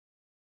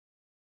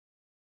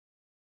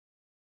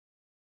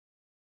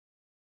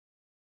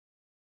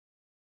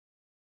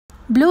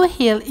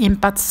Bluehill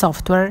impact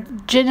software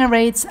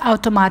generates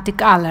automatic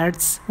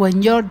alerts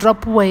when your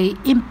drop-away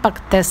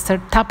impact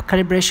tester tap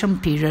calibration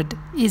period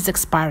is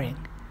expiring.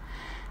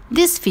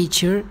 This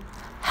feature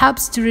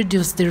helps to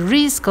reduce the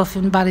risk of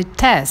invalid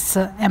tests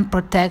and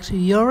protect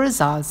your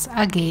results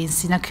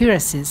against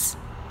inaccuracies.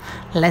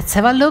 Let's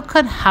have a look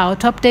at how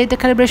to update the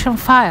calibration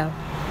file.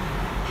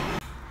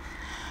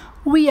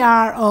 We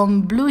are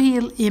on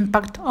Bluehill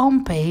Impact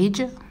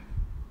homepage.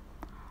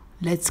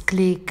 Let's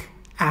click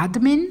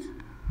Admin.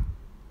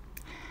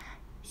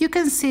 You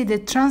can see the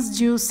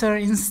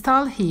transducer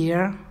installed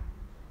here.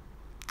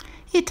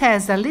 It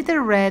has a little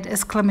red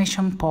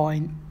exclamation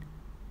point.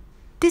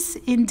 This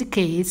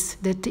indicates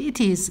that it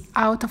is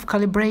out of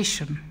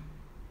calibration.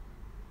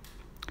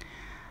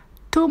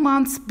 2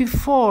 months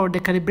before the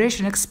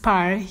calibration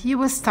expires, you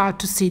will start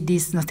to see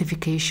this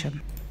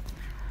notification.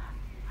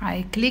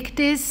 I click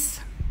this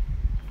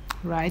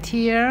right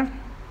here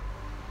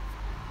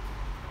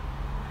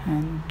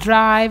and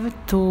drive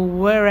to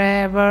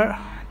wherever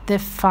the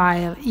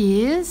file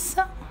is.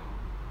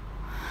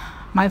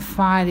 My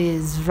file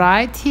is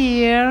right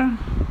here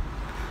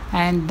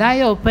and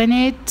I open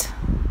it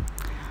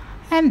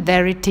and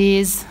there it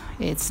is.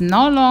 It's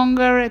no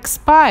longer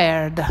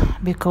expired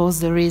because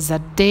there is a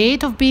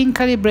date of being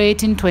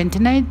calibrated in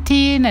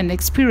 2019 and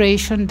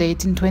expiration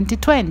date in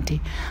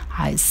 2020.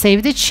 I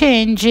save the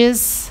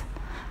changes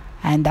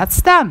and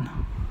that's done.